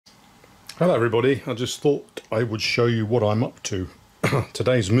Hello everybody, I just thought I would show you what I'm up to.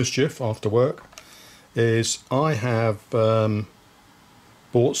 Today's mischief after work is I have bought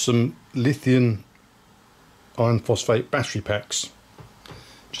some lithium iron phosphate battery packs.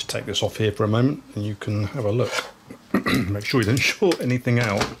 Just take this off here for a moment and you can have a look. Make sure you don't short anything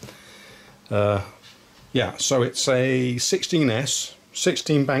out. Yeah, so it's a 16S,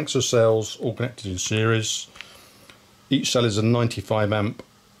 16 banks of cells all connected in series. Each cell is a 95 amp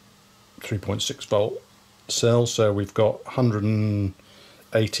 3.6 volt cell, so we've got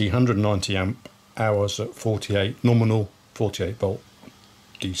 190 amp hours at 48 nominal, 48 volt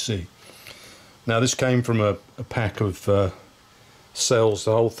DC. Now this came from a pack of cells.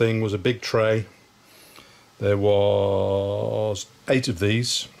 The whole thing was a big tray. There was 8 of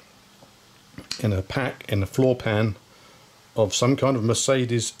these in a pack in a floor pan of some kind of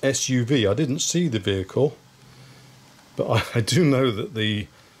Mercedes SUV. I didn't see the vehicle, but I do know that the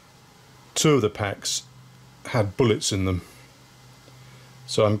 2 of the packs had bullets in them.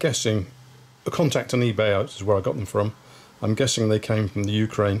 So I'm guessing, a contact on eBay is where I got them from. I'm guessing they came from the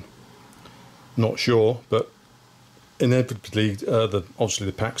Ukraine. Not sure, but inevitably, obviously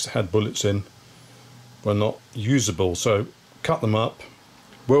the packs that had bullets in were not usable. So cut them up,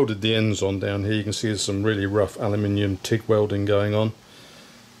 welded the ends on down here. You can see there's some really rough aluminium TIG welding going on.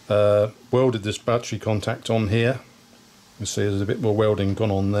 Welded this battery contact on here. You can see there's a bit more welding gone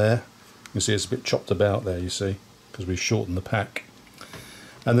on there. You can see it's a bit chopped about there, you see, because we've shortened the pack.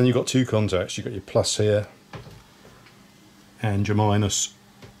 And then you've got 2 contacts. You've got your plus here and your minus.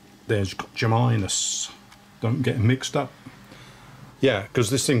 There's your minus. Don't get mixed up. Yeah, because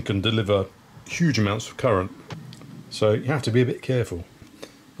this thing can deliver huge amounts of current. So you have to be a bit careful.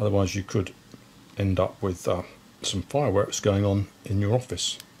 Otherwise you could end up with some fireworks going on in your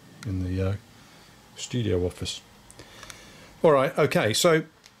office, in the studio office. Alright, okay, so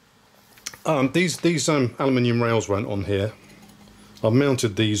these aluminium rails went on here. I've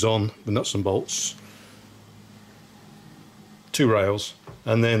mounted these on the nuts and bolts, 2 rails,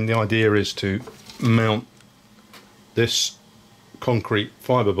 and then the idea is to mount this concrete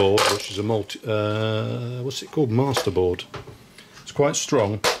fibre board, which is a what's it called, master board. It's quite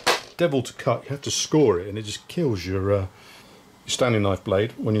strong, devil to cut. You have to score it and it just kills your Stanley knife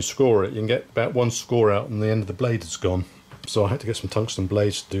blade. When you score it, you can get about 1 score out and the end of the blade is gone. So I had to get some tungsten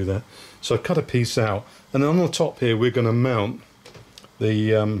blades to do that. So I cut a piece out, and then on the top here we're going to mount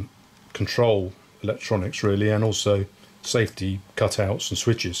the control electronics really, and also safety cutouts and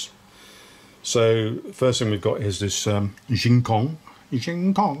switches. So first thing we've got is this Jinkong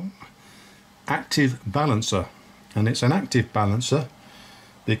active balancer, and it's an active balancer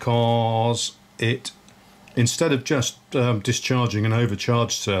because it, instead of just discharging an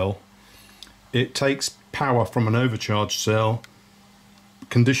overcharged cell, it takes power from an overcharged cell,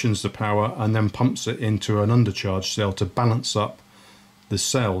 conditions the power, and then pumps it into an undercharged cell to balance up the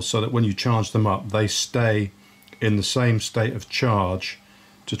cells, so that when you charge them up they stay in the same state of charge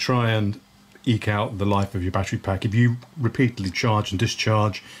to try and eke out the life of your battery pack. If you repeatedly charge and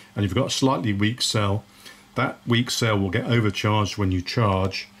discharge and you've got a slightly weak cell, that weak cell will get overcharged when you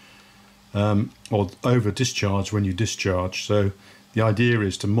charge, or over discharged when you discharge. So the idea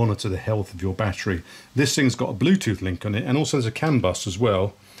is to monitor the health of your battery. This thing's got a Bluetooth link on it, and also there's a CAN bus as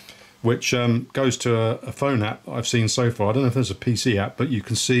well, which goes to a phone app I've seen so far. I don't know if there's a PC app, but you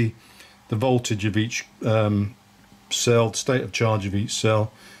can see the voltage of each cell, the state of charge of each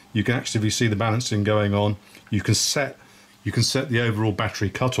cell. You can actually see the balancing going on. You can set the overall battery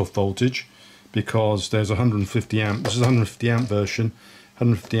cutoff voltage, because there's 150 amp. This is a 150 amp version,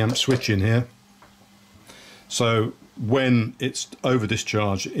 150 amp switch in here. So when it's over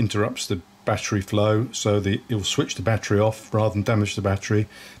discharge, it interrupts the battery flow, so it will switch the battery off rather than damage the battery.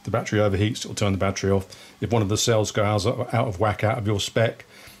 The battery overheats, it will turn the battery off. If one of the cells goes out of whack, out of your spec,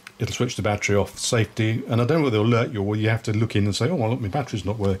 it'll switch the battery off. Safety, and I don't know whether they'll alert you or you have to look in and say, oh well, look, my battery's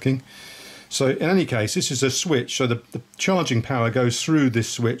not working. So in any case, this is a switch, so the charging power goes through this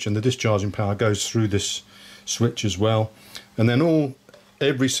switch and the discharging power goes through this switch as well. And then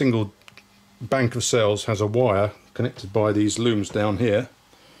every single bank of cells has a wire connected by these looms down here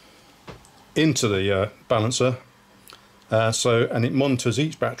into the balancer, and it monitors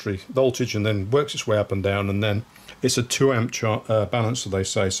each battery voltage and then works its way up and down, and then it's a 2 amp balancer, they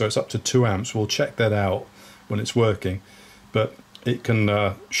say, so it's up to 2 amps. We'll check that out when it's working, but it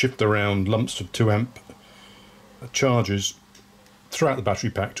can shift around lumps of 2 amp charges throughout the battery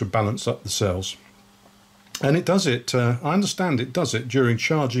pack to balance up the cells. And it does it, I understand it does it during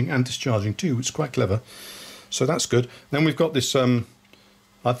charging and discharging too. It's quite clever. So that's good. Then we've got this,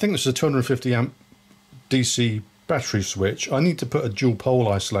 I think this is a 250 amp DC battery switch. I need to put a dual pole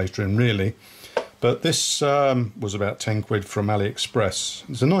isolator in really, but this was about 10 quid from AliExpress.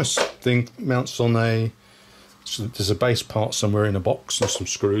 It's a nice thing, mounts on a, so there's a base part somewhere in a box and some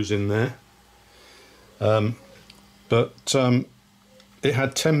screws in there. It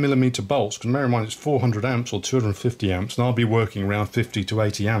had 10mm bolts, because bear in mind it's 400 amps or 250 amps, and I'll be working around 50 to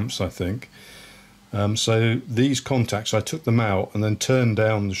 80 amps I think. So these contacts, I took them out and then turned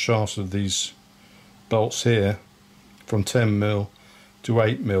down the shafts of these bolts here from 10mm to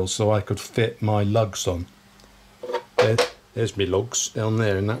 8mm so I could fit my lugs on. There's my lugs down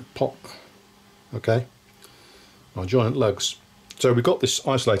there in that pot. Okay, my giant lugs. So we've got this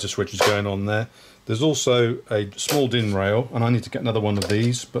isolator switches going on there. There's also a small DIN rail, and I need to get another one of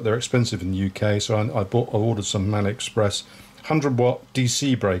these, but they're expensive in the UK, so I ordered some from AliExpress. 100 watt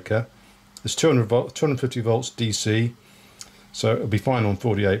DC breaker. There's 250 volts DC, so it'll be fine on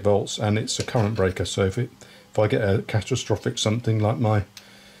 48 volts, and it's a current breaker, so if I get a catastrophic something like my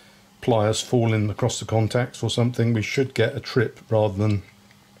pliers falling across the contacts or something, we should get a trip rather than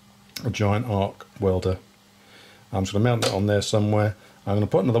a giant arc welder. I'm just going to mount that on there somewhere. I'm going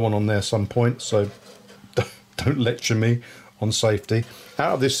to put another one on there at some point, so don't lecture me on safety.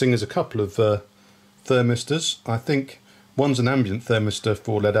 Out of this thing is a couple of thermistors. I think one's an ambient thermistor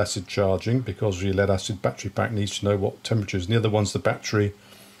for lead acid charging, because your lead acid battery pack needs to know what temperatures, and the other one's the battery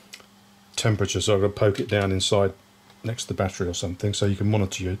temperature, so I'm going to poke it down inside next to the battery or something so you can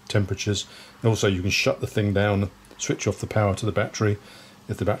monitor your temperatures. And also you can shut the thing down, switch off the power to the battery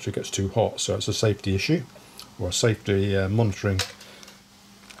if the battery gets too hot, so it's a safety issue, or a safety monitoring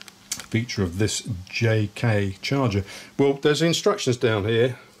feature of this JK charger. Well, there's the instructions down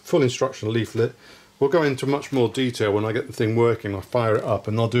here, full instruction leaflet. We'll go into much more detail when I get the thing working. I'll fire it up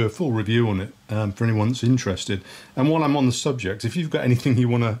and I'll do a full review on it for anyone that's interested. And while I'm on the subject, if you've got anything you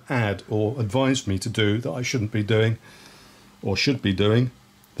want to add or advise me to do that I shouldn't be doing or should be doing,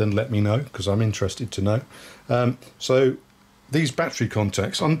 then let me know, because I'm interested to know. So these battery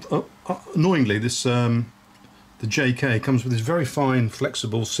contacts, annoyingly, this the JK comes with this very fine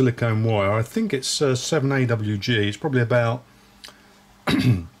flexible silicone wire. I think it's 7AWG. It's probably about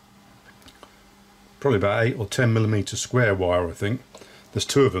 8 or 10mm square wire, I think. There's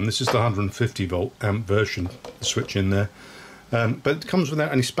two of them. This is the 150 volt amp version, the switch in there. But it comes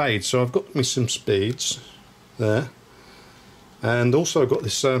without any spades, so I've got me some spades there. And also I've got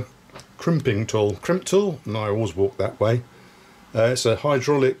this crimping tool. Crimp tool? No, I always walk that way. It's a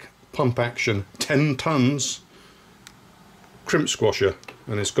hydraulic pump action, 10 tons crimp squasher,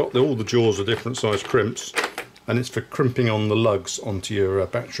 and it's got all the jaws of different size crimps, and it's for crimping on the lugs onto your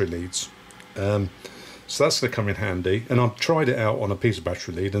battery leads. So that's going to come in handy, and I've tried it out on a piece of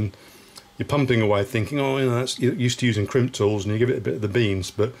battery lead, and you're pumping away thinking, oh, you know, that's, you're used to using crimp tools and you give it a bit of the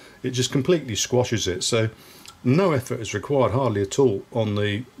beans, but it just completely squashes it. So no effort is required, hardly at all, on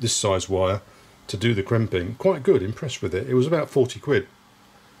this size wire to do the crimping. Quite good, impressed with it. It was about 40 quid.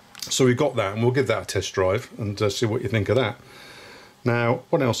 So we got that, and we'll give that a test drive and see what you think of that. Now,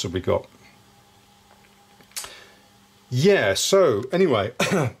 what else have we got? Yeah, so anyway,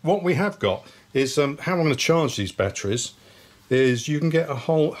 what we have got is how I'm going to charge these batteries is you can get a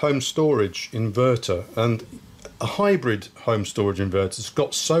whole home storage inverter, and a hybrid home storage inverter's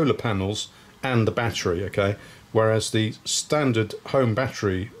got solar panels and the battery, okay, whereas the standard home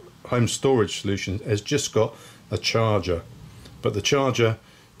storage solution has just got a charger, but the charger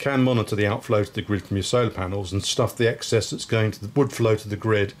can monitor the outflow to the grid from your solar panels and stuff the excess that's going to the wood flow to the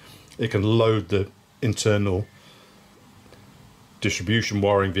grid. It can load the internal distribution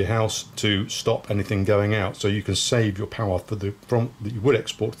wiring of your house to stop anything going out, so you can save your power that you would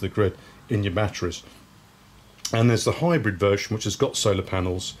export to the grid in your batteries. And there's the hybrid version, which has got solar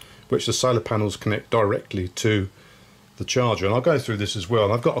panels, which the solar panels connect directly to the charger, and I'll go through this as well.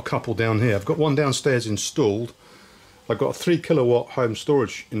 And I've got a couple down here. I've got one downstairs installed. I've got a 3 kilowatt home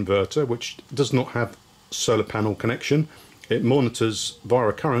storage inverter, which does not have solar panel connection. It monitors via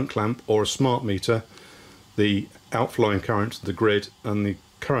a current clamp or a smart meter the outflowing current to the grid and the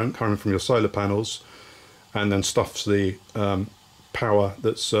current coming from your solar panels, and then stuffs the power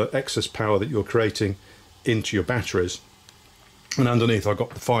that's excess power that you're creating into your batteries. And underneath I've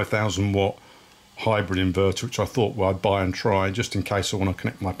got the 5,000 watt hybrid inverter, which I thought, well, I'd buy and try just in case I want to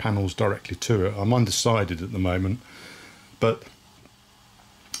connect my panels directly to it. I'm undecided at the moment, but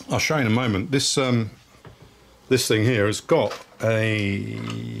I'll show you in a moment. This this thing here has got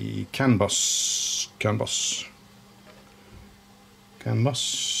a CAN bus. There's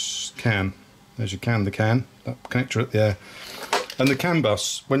your CAN, that connector at there. And the CAN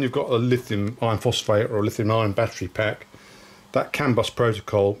bus, when you've got a lithium iron phosphate or a lithium ion battery pack, that CAN bus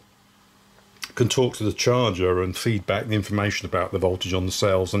protocol can talk to the charger and feed back the information about the voltage on the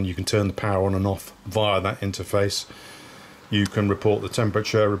cells, and you can turn the power on and off via that interface. You can report the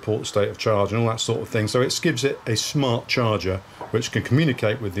temperature, report the state of charge, and all that sort of thing. So it gives it a smart charger which can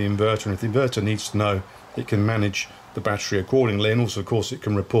communicate with the inverter, and if the inverter needs to know, it can manage the battery accordingly, and also of course it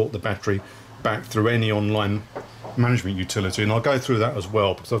can report the battery back through any online management utility, and I'll go through that as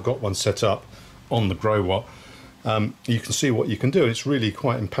well because I've got one set up on the Grow Watt. You can see what you can do. It's really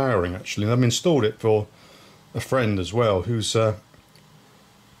quite empowering actually, and I've installed it for a friend as well who's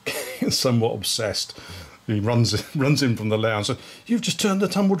somewhat obsessed. He runs in from the lounge, so you've just turned the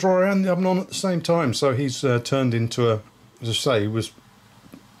tumble dryer and the oven on at the same time. So he's turned into a, as I say, he was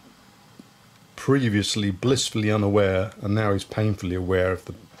previously blissfully unaware, and now he's painfully aware of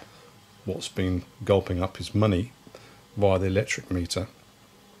what's been gulping up his money via the electric meter.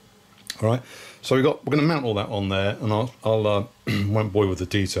 All right, so we're going to mount all that on there, and I'll won't bore you with the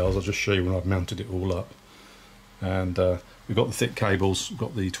details. I'll just show you when I've mounted it all up. And we've got the thick cables, we've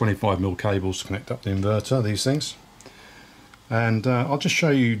got the 25mm cables to connect up the inverter, these things. And I'll just show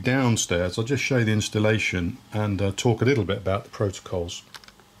you downstairs. I'll just show you the installation and talk a little bit about the protocols.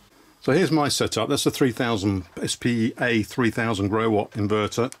 So here's my setup. That's a 3000 SPA 3000 Grow Watt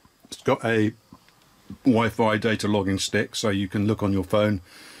inverter. It's got a Wi-Fi data logging stick, so you can look on your phone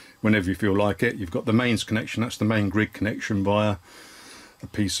whenever you feel like it. You've got the mains connection, that's the main grid connection via a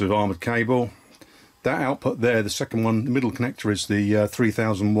piece of armoured cable. That output there, the second one, the middle connector, is the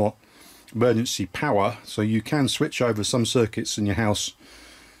 3000 watt emergency power, so you can switch over some circuits in your house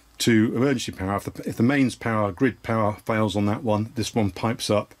to emergency power. If the mains power, grid power fails on that one, this one pipes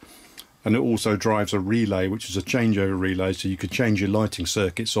up, and it also drives a relay, which is a changeover relay, so you could change your lighting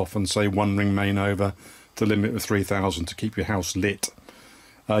circuits off and say one ring main over to limit of 3000 to keep your house lit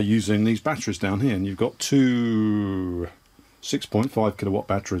using these batteries down here. And you've got two 6.5 kilowatt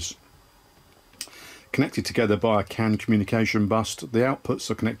batteries connected together by a CAN communication bus. The outputs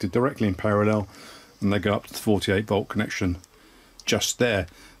are connected directly in parallel, and they go up to the 48 volt connection just there.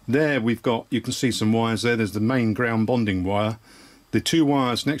 There we've got, you can see some wires there. There's the main ground bonding wire. The two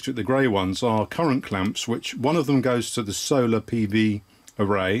wires next to it, the grey ones, are current clamps, which one of them goes to the solar PV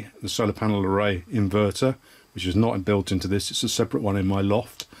array, the solar panel array inverter, which is not built into this. It's a separate one in my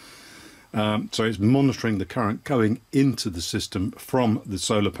loft. So it's monitoring the current going into the system from the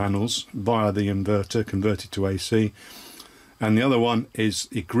solar panels via the inverter converted to AC. And the other one is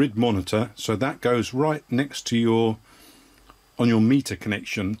a grid monitor, so that goes right next to on your meter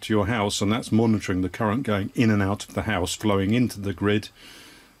connection to your house, and that's monitoring the current going in and out of the house, flowing into the grid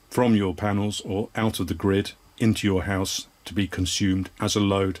from your panels or out of the grid into your house to be consumed as a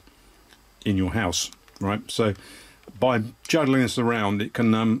load in your house, right? So by juggling this around, it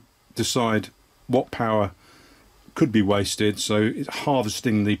can decide what power could be wasted, so it's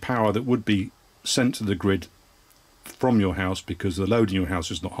harvesting the power that would be sent to the grid from your house because the load in your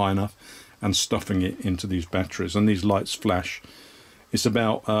house is not high enough, and stuffing it into these batteries. And these lights flash. It's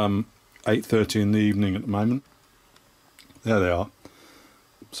about 8:30 in the evening at the moment. There they are.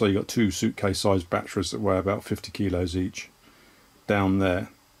 So you've got two suitcase sized batteries that weigh about 50 kilos each down there.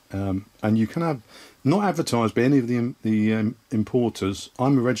 And you can have, not advertised by any of the importers.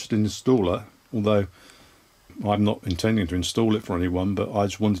 I'm a registered installer, although I'm not intending to install it for anyone, but I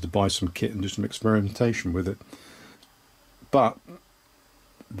just wanted to buy some kit and do some experimentation with it. But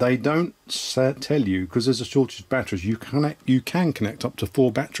they don't tell you, because there's a shortage of batteries, you can connect up to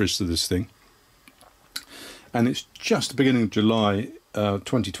 4 batteries to this thing. And it's just the beginning of July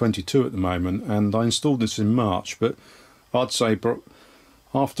 2022 at the moment, and I installed this in March, but I'd say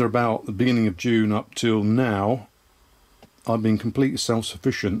after about the beginning of June up till now, I've been completely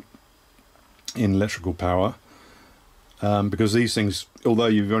self-sufficient in electrical power, because these things, although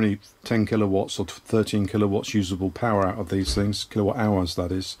you've only 10 kilowatts or 13 kilowatts usable power out of these things, kilowatt hours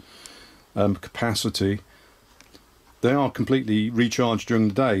that is, capacity, they are completely recharged during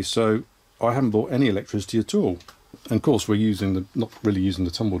the day, so I haven't bought any electricity at all. And of course we're not really using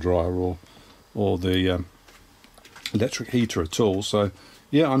the tumble dryer or the electric heater at all, so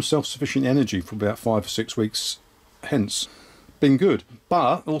yeah, I'm self-sufficient energy for about 5 or 6 weeks hence. Been good.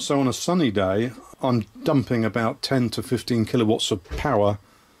 But also on a sunny day, I'm dumping about 10 to 15 kilowatts of power,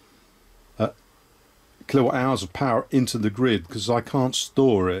 kilowatt hours of power into the grid, because I can't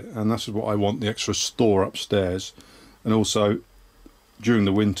store it, and that's what I want, the extra store upstairs. And also during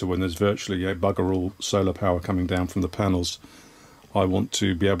the winter, when there's virtually bugger all solar power coming down from the panels, I want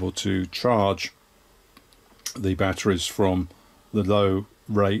to be able to charge the batteries from the low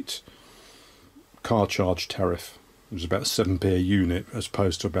rate car charge tariff. It was about 7p a unit, as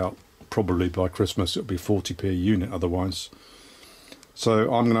opposed to about, probably by Christmas it'll be 40p a unit otherwise.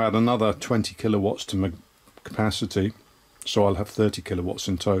 So I'm going to add another 20 kilowatts to my capacity, so I'll have 30 kilowatts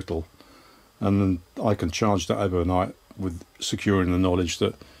in total, and then I can charge that overnight with securing the knowledge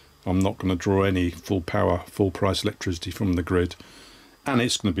that I'm not going to draw any full power, full price electricity from the grid, and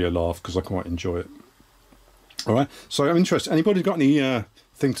it's going to be a laugh because I quite enjoy it. All right, so I'm interested. Anybody got any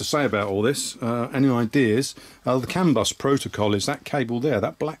thing to say about all this? Any ideas? The CAN bus protocol is that cable there,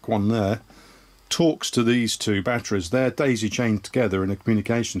 that black one there, talks to these two batteries. They're daisy chained together in a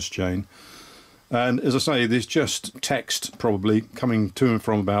communications chain. And as I say, there's just text probably coming to and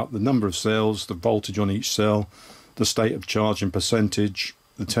from about the number of cells, the voltage on each cell, the state of charge and percentage,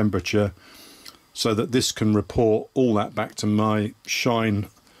 the temperature, so that this can report all that back to my Shine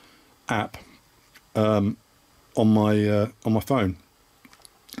app on my phone.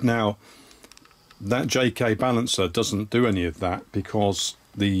 Now, that JK balancer doesn't do any of that because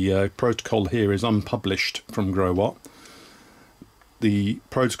the protocol here is unpublished from GrowWatt. The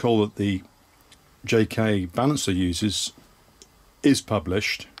protocol that the JK balancer uses is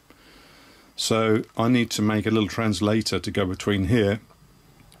published, so I need to make a little translator to go between here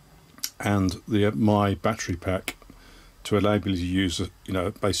and my battery pack to enable you to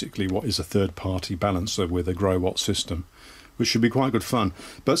use basically what is a third-party balancer with a GrowWatt system, which should be quite good fun.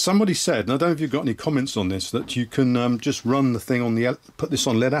 But somebody said, and I don't know if you've got any comments on this, that you can just run the thing on put this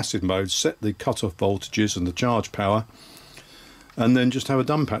on lead acid mode, set the cutoff voltages and the charge power, and then just have a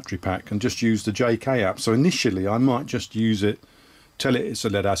dumb battery pack and just use the JK app. So initially I might just use it, tell it it's a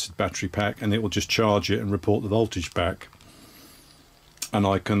lead acid battery pack, and it will just charge it and report the voltage back. And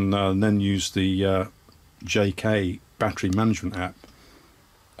I can then use the JK battery management app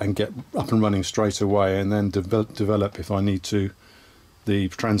and get up and running straight away, and then develop, if I need to, the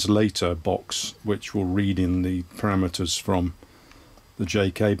translator box which will read in the parameters from the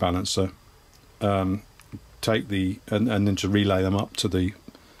JK balancer, take and then to relay them up to the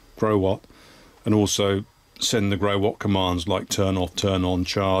GrowWatt, and also send the GrowWatt commands like turn off, turn on,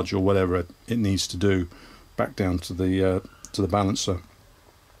 charge, or whatever it needs to do back down to the balancer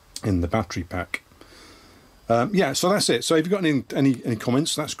in the battery pack. Yeah, so that's it. So if you've got any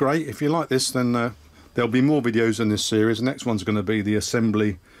comments, that's great. If you like this, then there'll be more videos in this series. The next one's going to be the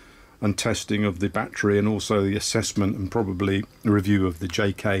assembly and testing of the battery, and also the assessment and probably a review of the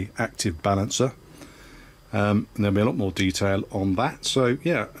JK active balancer. And there'll be a lot more detail on that. So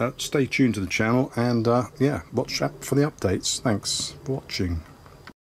yeah, stay tuned to the channel, and yeah, watch out for the updates. Thanks for watching.